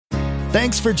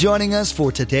Thanks for joining us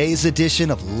for today's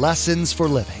edition of Lessons for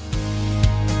Living.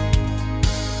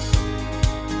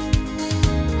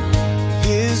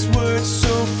 His word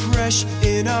so fresh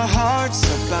in our hearts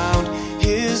abound.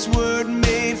 His word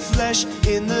made flesh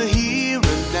in the here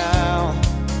and now.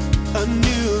 A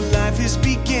new life is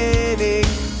beginning.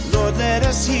 Lord, let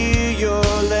us hear your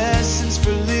lessons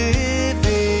for living.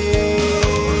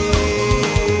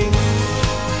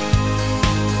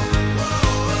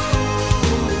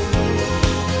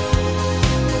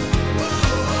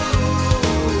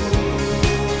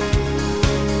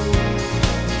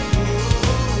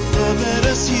 Lord, let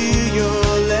us hear your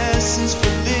lessons for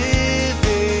living.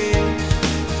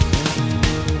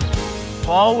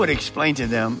 Paul would explain to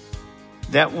them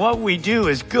that what we do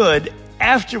is good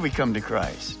after we come to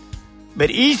Christ. But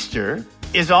Easter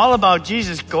is all about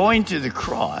Jesus going to the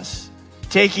cross,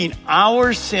 taking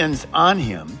our sins on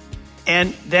him,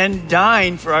 and then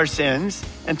dying for our sins,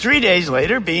 and 3 days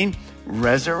later being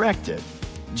resurrected.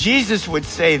 Jesus would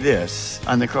say this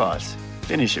on the cross.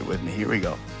 Finish it with me. Here we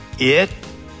go.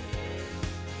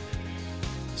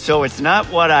 So it's not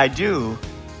what I do.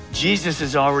 Jesus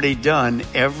has already done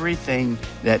everything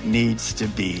that needs to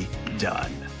be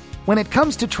done. When it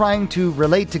comes to trying to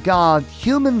relate to God,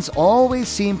 humans always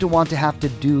seem to want to have to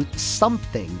do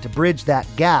something to bridge that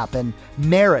gap and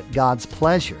merit God's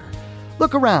pleasure.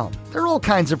 Look around. There are all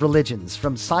kinds of religions,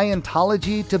 from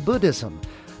Scientology to Buddhism,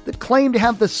 that claim to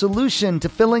have the solution to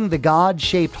filling the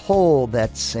God-shaped hole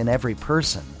that's in every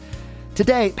person.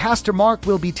 Today, Pastor Mark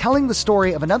will be telling the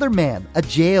story of another man, a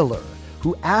jailer,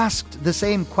 who asked the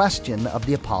same question of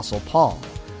the Apostle Paul.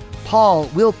 Paul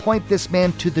will point this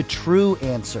man to the true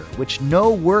answer, which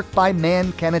no work by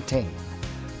man can attain.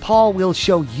 Paul will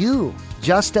show you,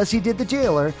 just as he did the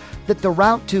jailer, that the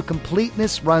route to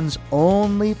completeness runs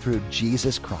only through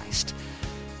Jesus Christ.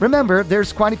 Remember,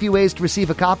 there's quite a few ways to receive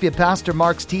a copy of Pastor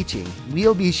Mark's teaching.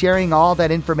 We'll be sharing all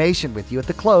that information with you at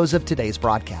the close of today's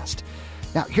broadcast.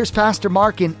 Now, here's Pastor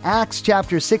Mark in Acts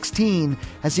chapter 16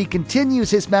 as he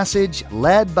continues his message,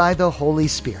 led by the Holy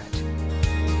Spirit.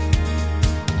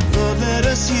 Lord, let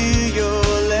us hear your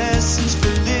lessons for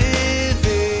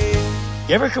living.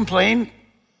 You ever complain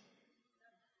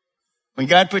when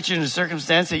God put you in a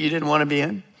circumstance that you didn't want to be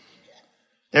in?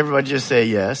 Everybody just say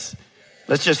yes.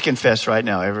 Let's just confess right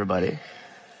now, everybody.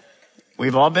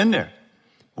 We've all been there.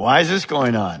 Why is this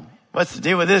going on? What's the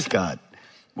deal with this, God?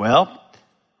 Well,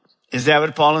 is that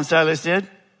what Paul and Silas did?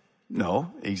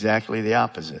 No, exactly the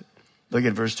opposite. Look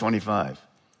at verse 25.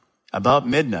 About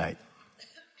midnight,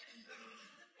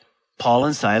 Paul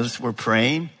and Silas were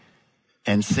praying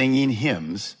and singing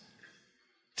hymns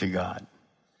to God.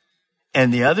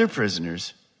 And the other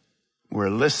prisoners were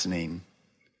listening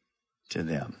to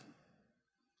them.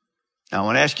 Now, I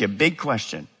want to ask you a big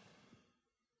question.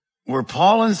 Were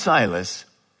Paul and Silas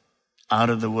out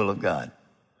of the will of God?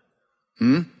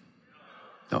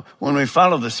 No. When we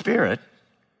follow the Spirit,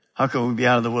 how can we be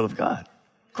out of the will of God?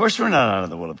 Of course we're not out of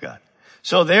the will of God.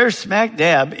 So they're smack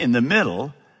dab in the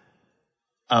middle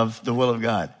of the will of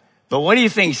God. But what do you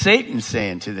think Satan's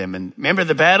saying to them? And remember,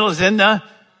 the battle is in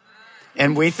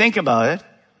and we think about it.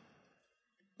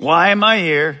 Why am I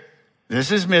here?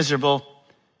 This is miserable.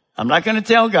 I'm not going to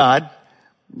tell God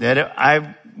that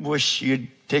I wish you'd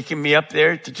taken me up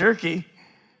there to Turkey.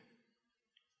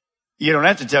 You don't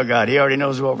have to tell God. He already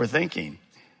knows what we're thinking.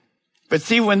 But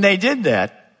see, when they did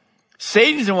that,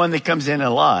 Satan's the one that comes in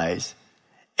and lies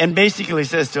and basically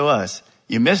says to us,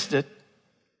 you missed it.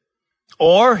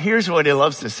 Or here's what he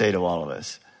loves to say to all of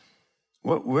us.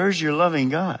 Where's your loving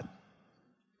God?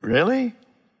 Really?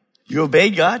 You obey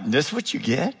God and this is what you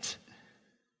get?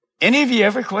 Any of you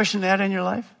ever question that in your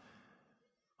life?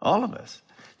 All of us.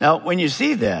 Now, when you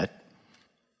see that,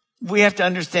 we have to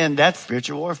understand that's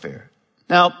spiritual warfare.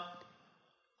 Now,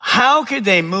 how could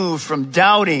they move from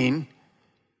doubting,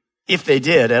 if they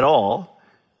did at all,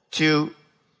 to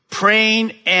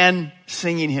praying and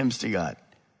singing hymns to God?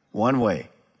 One way.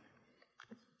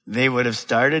 They would have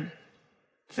started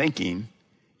thinking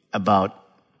about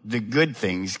the good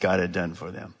things God had done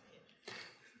for them.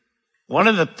 One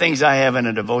of the things I have in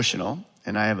a devotional,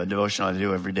 and I have a devotional I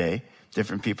do every day,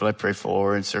 different people I pray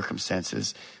for and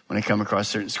circumstances. When I come across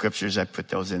certain scriptures, I put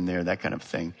those in there, that kind of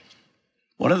thing.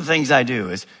 One of the things I do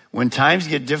is when times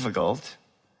get difficult,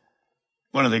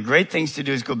 one of the great things to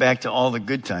do is go back to all the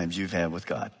good times you've had with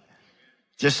God.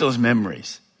 Just those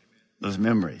memories.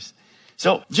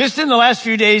 So just in the last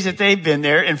few days that they've been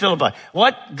there in Philippi,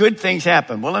 what good things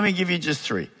happened? Well, let me give you just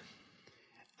 3.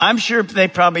 I'm sure they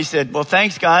probably said, well,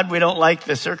 thanks God, we don't like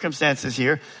the circumstances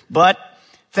here, but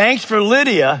thanks for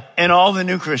Lydia and all the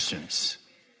new Christians.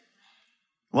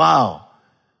 Wow.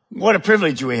 What a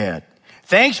privilege we had.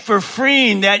 Thanks for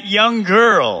freeing that young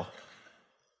girl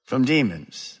from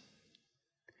demons.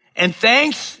 And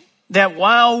thanks that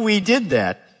while we did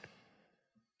that,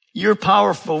 your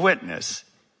powerful witness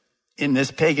in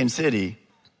this pagan city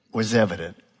was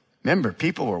evident. Remember,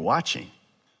 people were watching.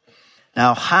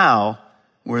 Now, how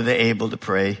were they able to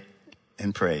pray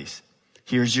and praise?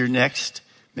 Here's your next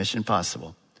mission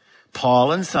possible.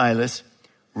 Paul and Silas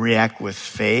react with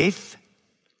faith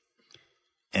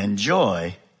and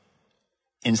joy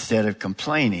instead of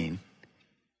complaining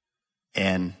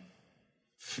and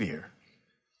fear.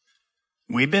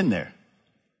 We've been there.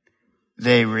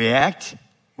 They react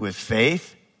with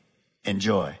faith and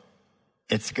joy.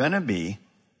 It's going to be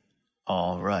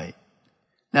all right.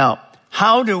 Now,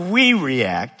 how do we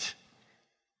react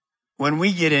when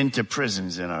we get into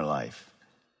prisons in our life?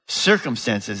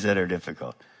 Circumstances that are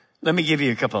difficult. Let me give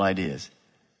you a couple ideas.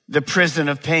 The prison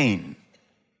of pain,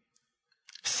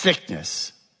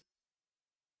 sickness,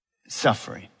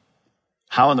 suffering.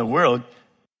 How in the world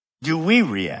do we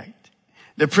react?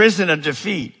 The prison of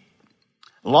defeat,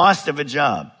 loss of a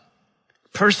job,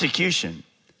 persecution,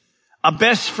 a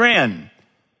best friend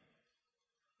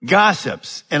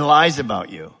gossips and lies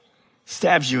about you,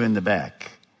 stabs you in the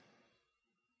back.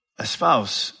 A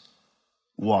spouse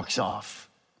walks off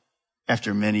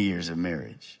after many years of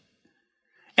marriage.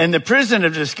 And the prison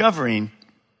of discovering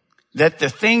that the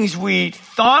things we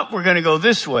thought were going to go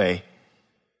this way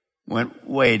went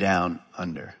way down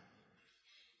under.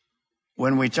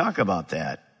 When we talk about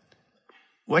that,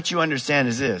 what you understand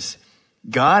is this.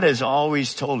 God has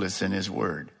always told us in his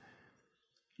word,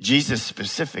 Jesus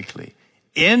specifically,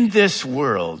 in this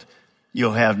world,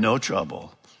 you'll have no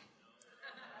trouble.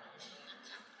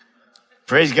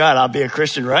 Praise God, I'll be a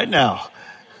Christian right now.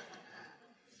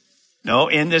 No,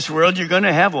 in this world, you're going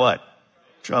to have what?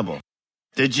 Trouble.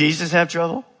 Did Jesus have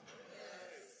trouble?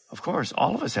 Of course,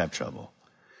 all of us have trouble.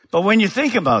 But when you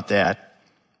think about that,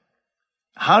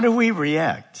 how do we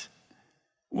react?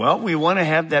 Well, we want to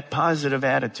have that positive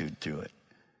attitude to it.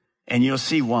 And you'll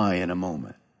see why in a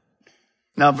moment.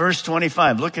 Now, verse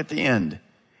 25, look at the end.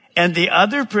 And the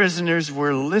other prisoners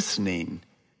were listening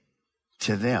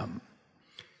to them.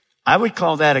 I would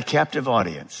call that a captive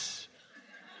audience.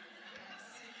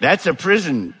 That's a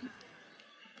prison.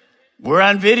 We're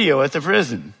on video at the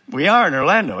prison. We are in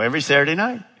Orlando every Saturday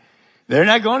night. They're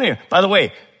not going here. By the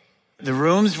way, the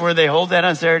rooms where they hold that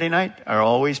on Saturday night are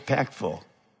always packed full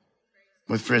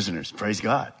with prisoners. Praise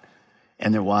God.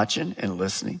 And they're watching and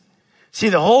listening. See,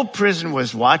 the whole prison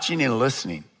was watching and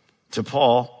listening to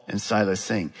Paul and Silas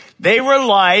sing. They were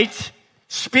light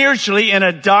spiritually in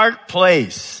a dark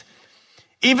place.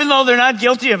 Even though they're not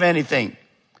guilty of anything,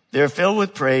 they're filled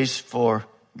with praise for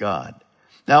God.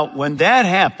 Now, when that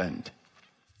happened,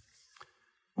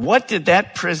 what did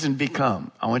that prison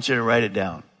become? I want you to write it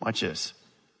down. Watch this.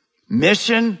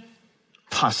 Mission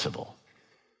possible.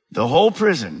 The whole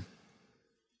prison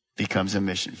becomes a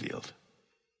mission field.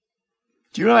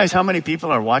 Do you realize how many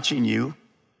people are watching you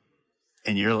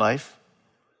in your life?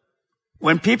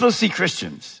 When people see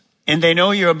Christians and they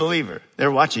know you're a believer,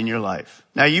 they're watching your life.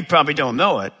 Now, you probably don't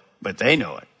know it, but they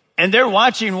know it. And they're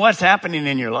watching what's happening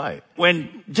in your life.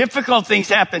 When difficult things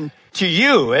happen to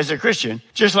you as a Christian,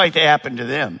 just like they happen to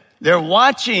them, they're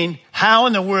watching how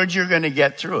in the world you're going to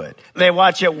get through it. They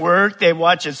watch at work, they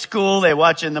watch at school, they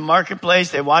watch in the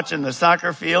marketplace, they watch in the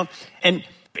soccer field. And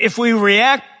if we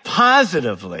react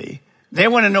positively, they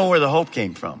want to know where the hope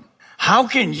came from. How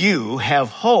can you have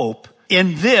hope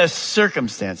in this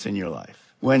circumstance in your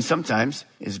life when sometimes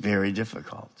it's very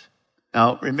difficult?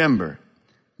 Now, remember,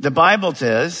 the Bible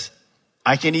says,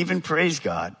 I can even praise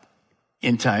God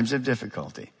in times of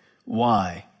difficulty.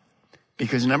 Why?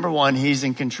 Because number one, he's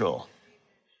in control.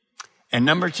 And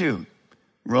number two,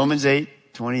 Romans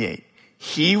 8:28,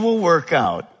 he will work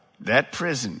out that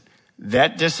prison,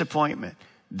 that disappointment,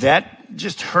 that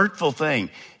just hurtful thing,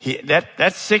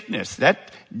 that sickness,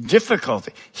 that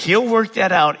difficulty. He'll work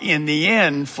that out in the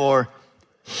end for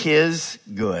his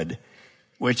good,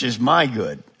 which is my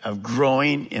good of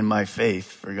growing in my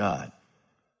faith for God.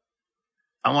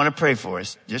 I want to pray for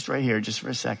us just right here, just for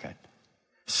a second.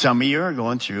 Some of you are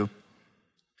going through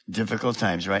difficult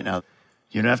times right now.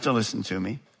 You don't have to listen to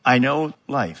me. I know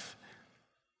life.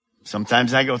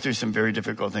 Sometimes I go through some very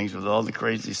difficult things with all the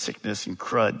crazy sickness and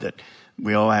crud that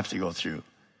we all have to go through.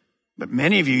 But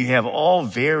many of you have all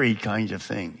varied kinds of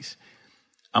things.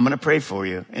 I'm going to pray for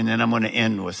you, and then I'm going to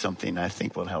end with something I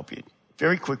think will help you.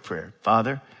 Very quick prayer.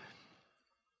 Father,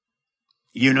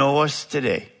 you know us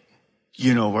today.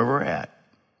 You know where we're at.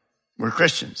 We're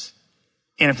Christians.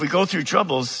 And if we go through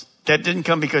troubles, that didn't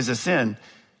come because of sin.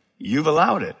 You've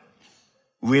allowed it.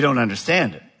 We don't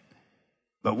understand it.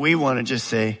 But we want to just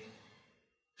say,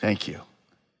 thank you.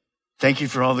 Thank you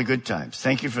for all the good times.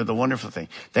 Thank you for the wonderful thing.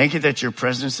 Thank you that your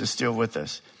presence is still with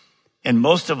us. And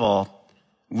most of all,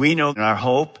 we know our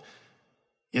hope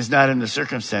is not in the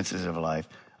circumstances of life.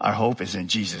 Our hope is in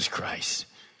Jesus Christ.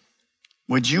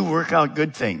 Would you work out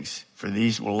good things for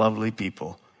these lovely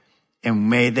people? And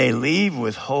may they leave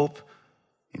with hope.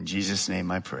 In Jesus'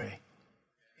 name I pray.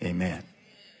 Amen.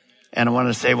 And I want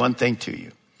to say one thing to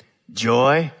you.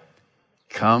 Joy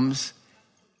comes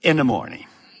in the morning.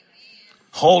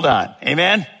 Hold on.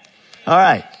 Amen? All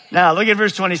right. Now look at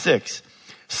verse 26.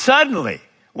 Suddenly,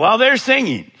 while they're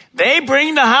singing, they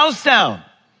bring the house down.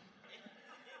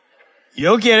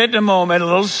 You'll get it in a moment, a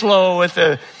little slow with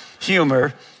the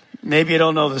humor. Maybe you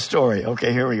don't know the story.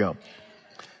 Okay, here we go.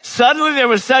 Suddenly there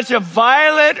was such a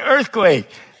violent earthquake.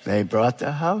 They brought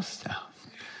the house down.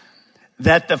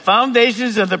 That the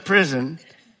foundations of the prison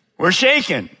were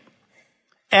shaken.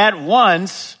 At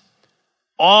once,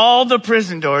 all the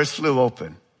prison doors flew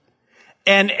open.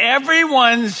 And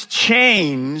everyone's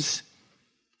chains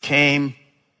came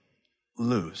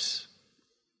loose.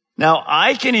 Now,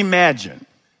 I can imagine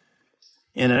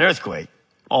in an earthquake,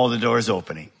 all the doors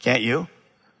opening. Can't you?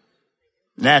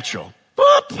 Natural.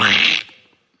 Boop.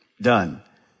 Done.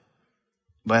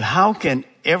 But how can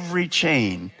every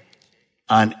chain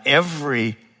on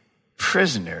every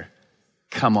prisoner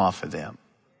come off of them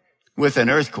with an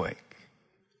earthquake?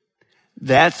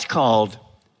 That's called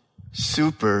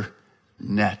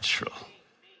supernatural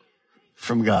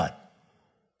from God.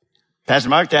 Pastor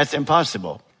Mark, that's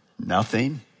impossible.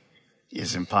 Nothing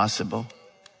is impossible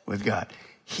with God.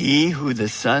 He who the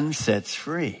Son sets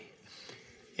free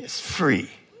is free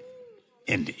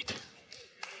indeed.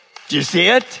 Do you see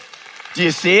it? Do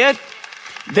you see it?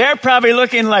 They're probably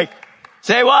looking like,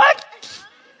 say what?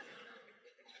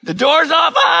 The door's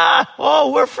off.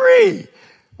 Oh, we're free.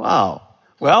 Wow.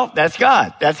 Well, that's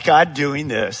God. That's God doing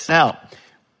this. Now,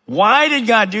 why did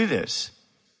God do this?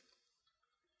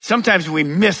 Sometimes we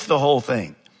miss the whole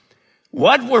thing.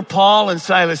 What were Paul and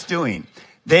Silas doing?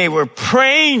 They were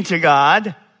praying to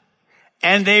God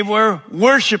and they were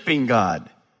worshiping God.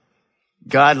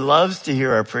 God loves to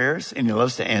hear our prayers and he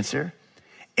loves to answer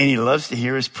and he loves to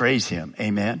hear us praise him.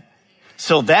 Amen.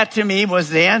 So that to me was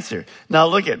the answer. Now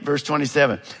look at verse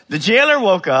 27. The jailer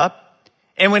woke up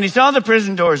and when he saw the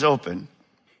prison doors open,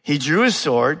 he drew his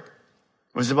sword,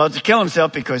 was about to kill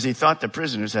himself because he thought the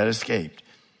prisoners had escaped.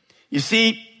 You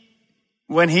see,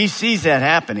 when he sees that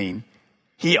happening,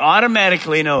 he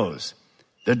automatically knows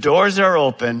the doors are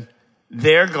open,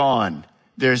 they're gone.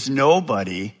 There's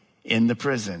nobody in the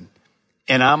prison.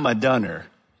 And I'm a dunner.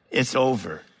 It's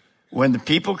over. When the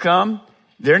people come,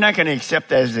 they're not going to accept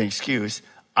that as an excuse.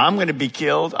 I'm going to be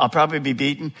killed. I'll probably be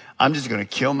beaten. I'm just going to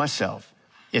kill myself.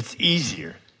 It's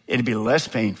easier. It'd be less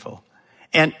painful.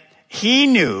 And he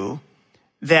knew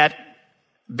that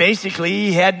basically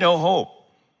he had no hope.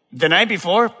 The night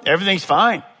before, everything's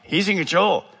fine. He's in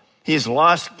control. He's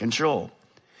lost control.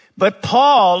 But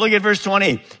Paul, look at verse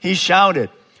 20. He shouted,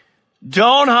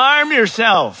 "Don't harm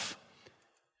yourself.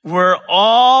 We're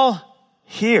all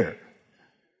here."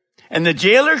 And the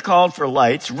jailer called for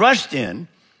lights, rushed in,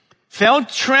 fell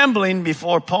trembling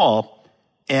before Paul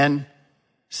and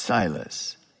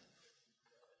Silas.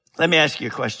 Let me ask you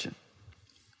a question.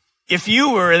 If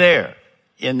you were there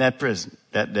in that prison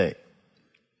that day,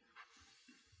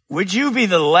 would you be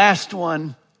the last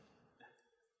one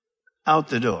out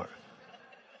the door?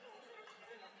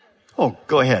 Oh,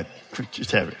 go ahead.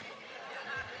 Just have it.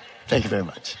 Thank you very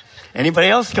much. Anybody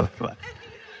else? Come on.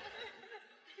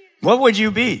 What would you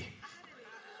be?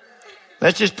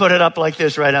 Let's just put it up like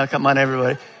this right now. Come on,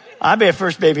 everybody. I'll be a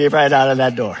first baby right out of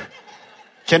that door.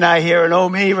 Can I hear an oh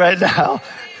me right now?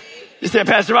 You said,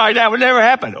 Pastor Mark, that would never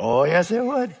happen. Oh, yes, it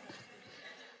would.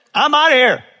 I'm out of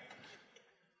here.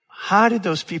 How did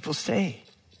those people stay?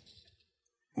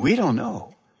 We don't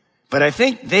know. But I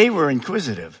think they were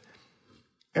inquisitive.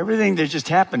 Everything that just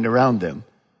happened around them,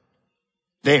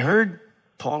 they heard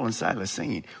Paul and Silas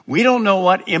singing. We don't know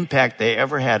what impact they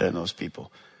ever had on those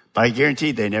people, but I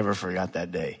guarantee they never forgot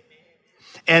that day.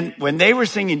 And when they were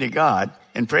singing to God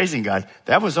and praising God,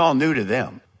 that was all new to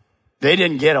them. They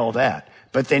didn't get all that,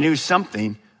 but they knew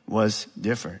something was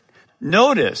different.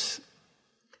 Notice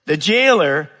the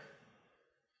jailer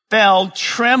fell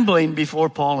trembling before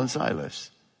Paul and Silas.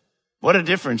 What a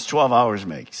difference 12 hours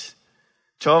makes.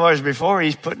 12 hours before,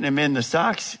 he's putting them in the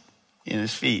socks in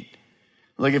his feet.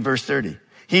 Look at verse 30.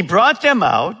 He brought them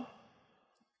out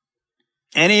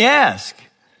and he asked,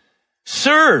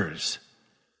 "Sirs,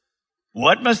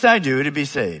 what must I do to be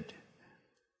saved?"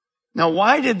 Now,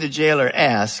 why did the jailer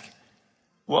ask,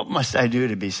 "What must I do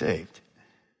to be saved?"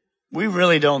 We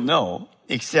really don't know,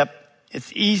 except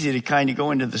it's easy to kind of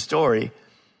go into the story.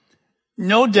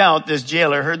 No doubt this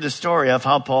jailer heard the story of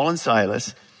how Paul and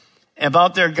Silas,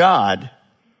 about their God,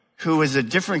 who was a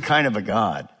different kind of a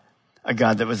God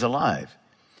that was alive.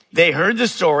 They heard the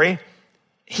story.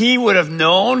 He would have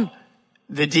known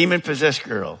the demon-possessed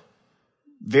girl,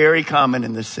 very common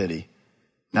in the city,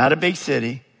 not a big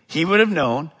city. He would have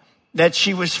known that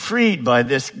she was freed by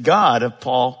this God of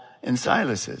Paul and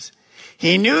Silas's.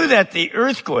 He knew that the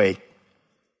earthquake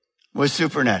was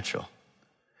supernatural,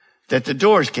 that the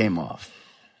doors came off,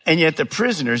 and yet the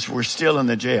prisoners were still in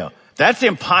the jail. That's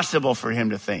impossible for him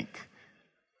to think.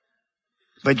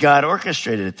 But God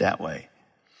orchestrated it that way.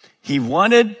 He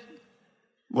wanted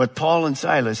what Paul and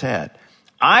Silas had.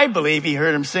 I believe he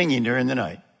heard them singing during the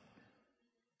night,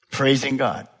 praising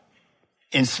God,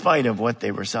 in spite of what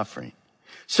they were suffering.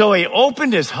 So he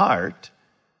opened his heart,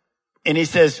 and he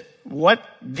says, what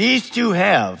these two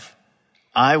have,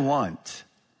 I want.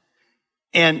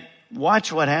 And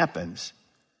watch what happens.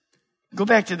 Go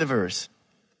back to the verse.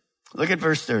 Look at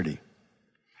verse 30.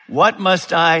 What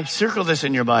must I, circle this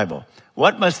in your Bible,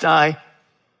 what must I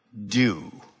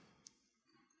do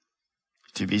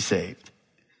to be saved?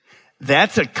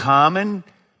 That's a common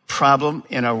problem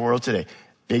in our world today.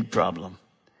 Big problem.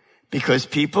 Because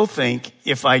people think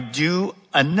if I do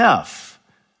enough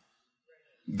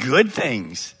good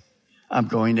things, I'm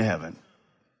going to heaven.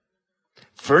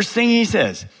 First thing he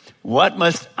says, what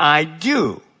must I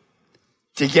do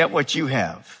to get what you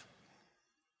have?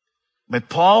 But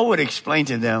Paul would explain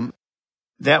to them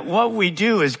that what we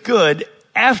do is good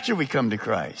after we come to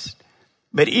Christ.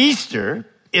 But Easter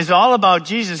is all about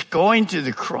Jesus going to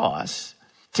the cross,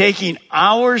 taking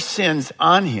our sins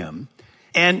on him,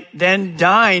 and then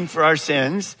dying for our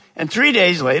sins, and 3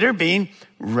 days later being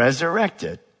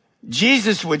resurrected.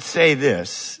 Jesus would say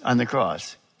this on the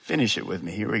cross. Finish it with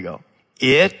me. Here we go.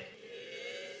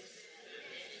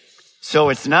 So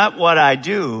it's not what I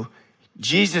do.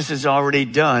 Jesus has already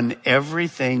done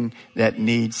everything that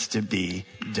needs to be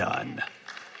done.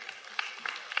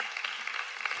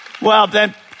 Well,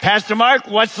 then, Pastor Mark,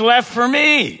 what's left for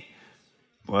me?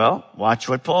 Well, watch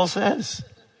what Paul says.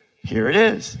 Here it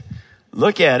is.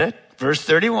 Look at it. Verse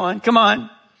 31. Come on.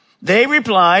 They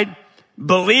replied,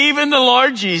 believe in the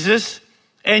Lord Jesus,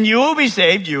 and you will be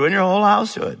saved, you and your whole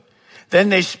household. Then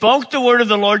they spoke the word of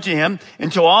the Lord to him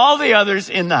and to all the others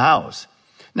in the house.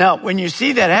 Now, when you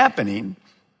see that happening,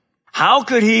 how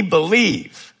could he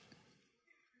believe?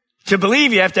 To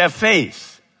believe, you have to have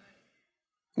faith.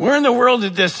 Where in the world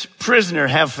did this prisoner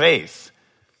have faith?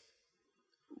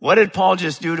 What did Paul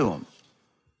just do to him?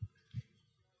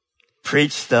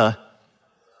 Preach the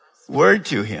word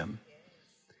to him.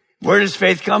 Where does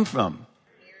faith come from?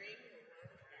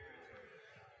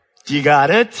 You got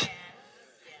it?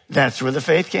 That's where the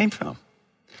faith came from.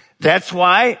 That's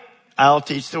why I'll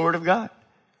teach the word of God.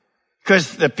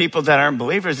 Because the people that aren't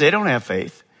believers, they don't have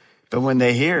faith. But when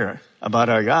they hear about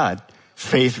our God,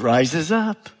 faith rises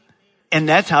up. And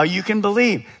that's how you can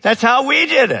believe. That's how we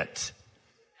did it.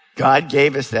 God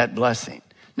gave us that blessing.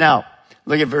 Now,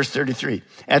 look at verse 33.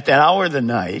 At that hour of the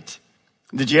night,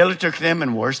 the jailer took them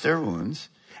and washed their wounds.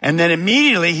 And then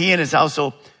immediately he and his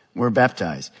household were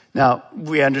baptized. Now,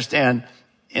 we understand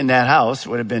in that house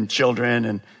would have been children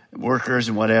and workers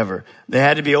and whatever. They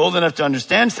had to be old enough to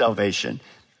understand salvation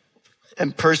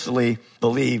and personally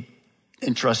believe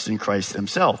and trust in Christ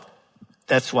themselves.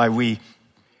 That's why we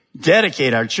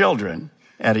dedicate our children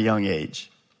at a young age.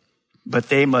 But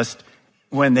they must,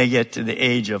 when they get to the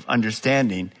age of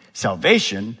understanding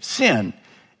salvation, sin,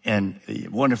 and the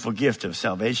wonderful gift of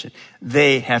salvation,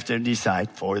 they have to decide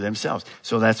for themselves.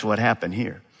 So that's what happened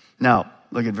here. Now,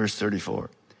 look at verse 34.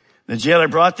 The jailer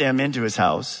brought them into his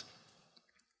house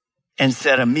and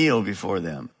set a meal before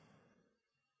them.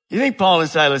 You think Paul and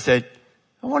Silas said,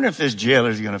 I wonder if this jailer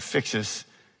is going to fix us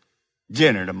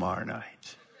dinner tomorrow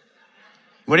night?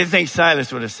 What do you think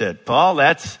Silas would have said? Paul,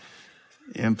 that's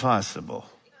impossible.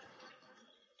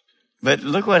 But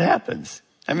look what happens.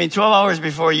 12 hours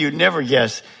before, you'd never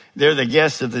guess they're the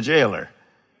guests of the jailer.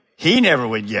 He never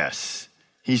would guess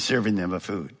he's serving them a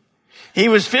food. He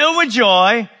was filled with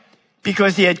joy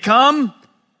because he had come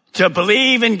to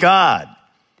believe in God.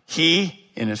 He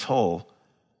and his whole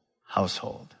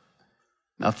household.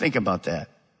 Now think about that.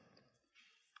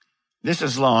 This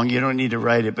is long. You don't need to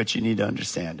write it, but you need to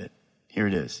understand it. Here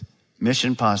it is.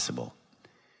 Mission possible.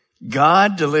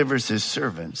 God delivers his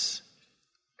servants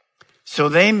so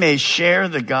they may share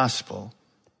the gospel,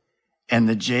 and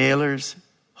the jailer's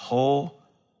whole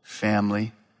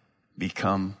family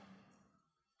become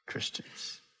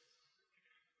Christians.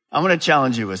 I'm going to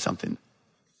challenge you with something.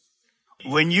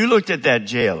 When you looked at that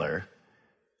jailer,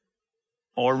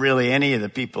 or really any of the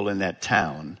people in that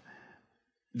town,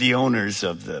 the owners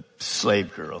of the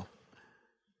slave girl,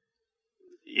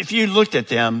 if you looked at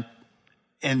them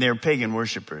and they're pagan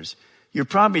worshipers, you're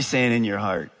probably saying in your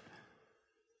heart,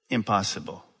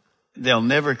 impossible. They'll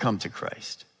never come to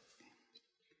Christ.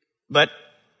 But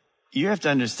you have to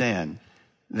understand,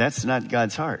 that's not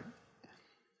God's heart.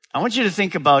 I want you to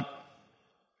think about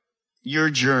your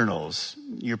journals,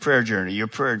 your prayer journal, your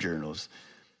prayer journals.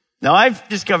 Now, I've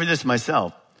discovered this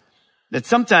myself, that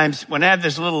sometimes when I have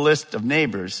this little list of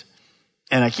neighbors,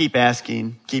 and I keep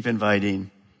asking, keep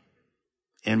inviting,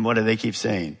 and what do they keep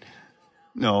saying?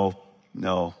 No,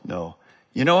 no, no.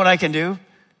 You know what I can do?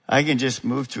 I can just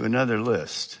move to another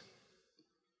list.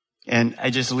 And I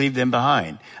just leave them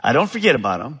behind. I don't forget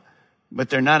about them, but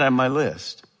they're not on my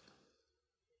list.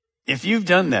 If you've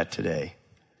done that today,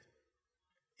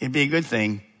 it'd be a good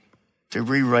thing to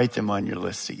rewrite them on your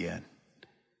list again.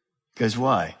 Because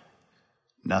why?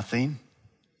 Nothing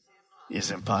is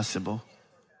impossible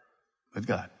with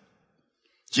God.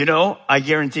 Do you know, I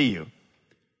guarantee you,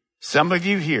 some of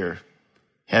you here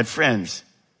had friends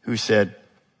who said,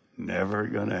 never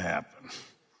gonna happen.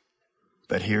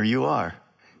 But here you are,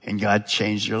 and God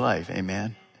changed your life.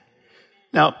 Amen.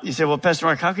 Now, you say, well, Pastor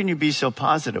Mark, how can you be so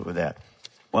positive with that?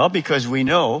 Well, because we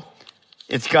know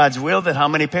it's God's will that how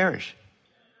many perish?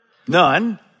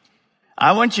 None.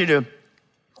 I want you to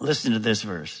listen to this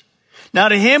verse. Now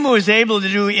to him who is able to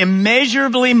do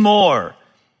immeasurably more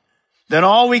than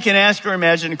all we can ask or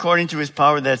imagine according to his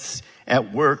power that's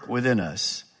at work within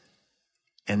us.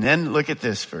 And then look at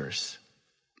this verse.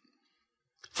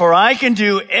 For I can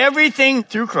do everything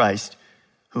through Christ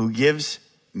who gives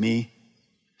me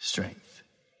strength.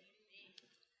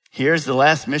 Here's the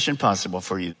last mission possible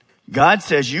for you. God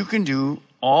says you can do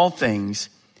all things.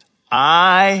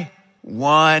 I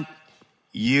want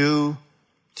you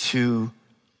to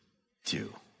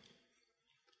do.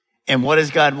 And what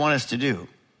does God want us to do?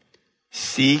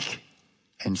 Seek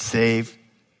and save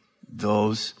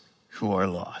those who are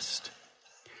lost,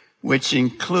 which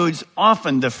includes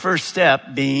often the first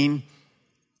step being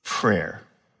prayer.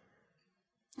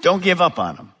 Don't give up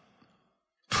on them.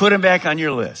 Put them back on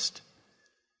your list.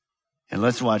 And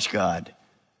let's watch God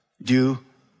do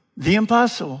the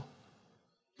impossible,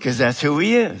 because that's who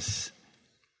he is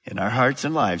in our hearts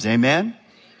and lives. Amen?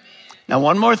 Now,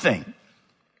 one more thing.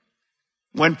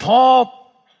 When Paul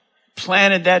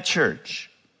planted that church,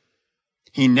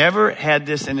 he never had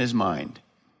this in his mind.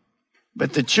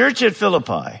 But the church at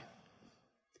Philippi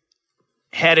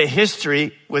had a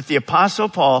history with the Apostle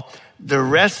Paul the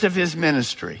rest of his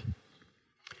ministry.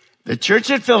 The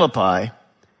church at Philippi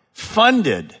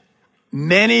funded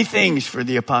many things for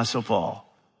the Apostle Paul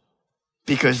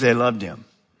because they loved him.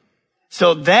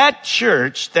 So that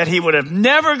church that he would have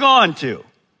never gone to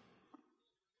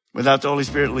without the Holy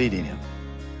Spirit leading him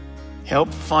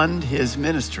helped fund his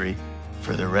ministry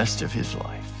for the rest of his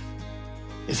life.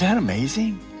 Is that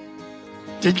amazing?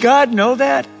 Did God know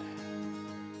that?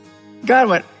 God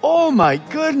went, oh my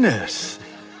goodness.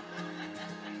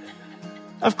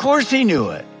 Of course he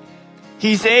knew it.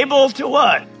 He's able to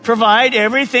what? Provide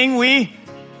everything we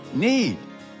need.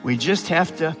 We just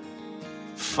have to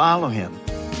follow him.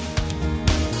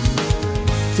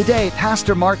 Today,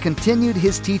 Pastor Mark continued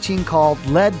his teaching called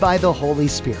Led by the Holy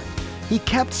Spirit. He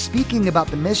kept speaking about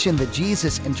the mission that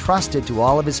Jesus entrusted to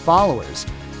all of his followers,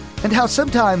 and how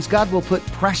sometimes God will put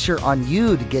pressure on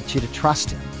you to get you to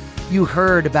trust him. You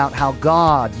heard about how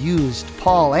God used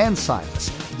Paul and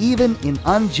Silas, even in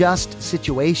unjust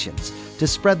situations, to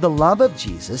spread the love of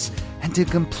Jesus and to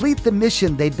complete the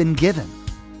mission they'd been given.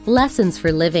 Lessons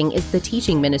for Living is the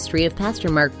teaching ministry of Pastor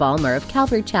Mark Balmer of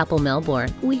Calvary Chapel,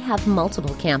 Melbourne. We have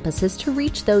multiple campuses to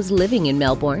reach those living in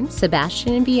Melbourne,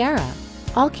 Sebastian, and Viera.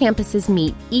 All campuses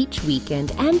meet each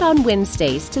weekend and on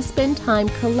Wednesdays to spend time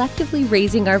collectively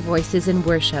raising our voices in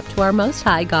worship to our Most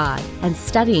High God and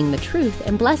studying the truth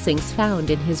and blessings found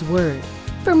in His Word.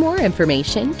 For more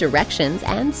information, directions,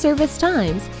 and service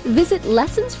times, visit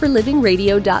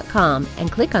lessonsforlivingradio.com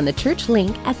and click on the church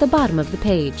link at the bottom of the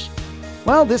page.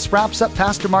 Well, this wraps up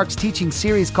Pastor Mark's teaching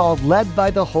series called Led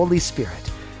by the Holy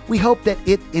Spirit. We hope that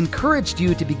it encouraged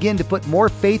you to begin to put more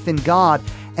faith in God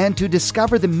and to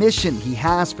discover the mission He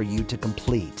has for you to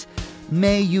complete.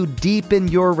 May you deepen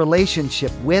your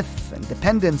relationship with and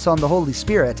dependence on the Holy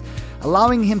Spirit,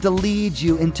 allowing Him to lead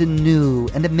you into new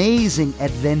and amazing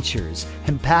adventures,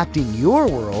 impacting your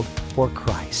world for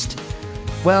Christ.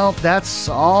 Well, that's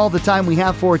all the time we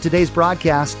have for today's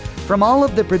broadcast. From all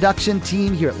of the production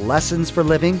team here at Lessons for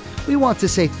Living, we want to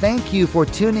say thank you for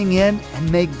tuning in,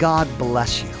 and may God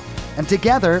bless you. And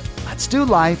together, let's do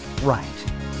life right.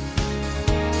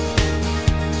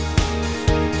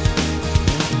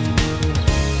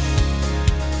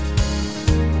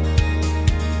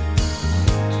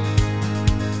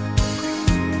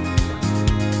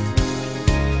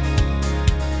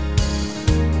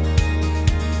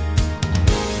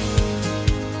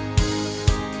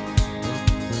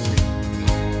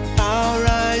 Our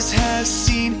eyes have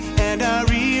seen and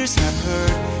our ears have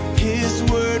heard His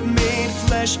word made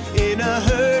flesh in a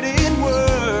hurting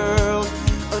world.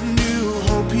 A new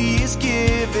hope He is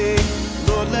giving.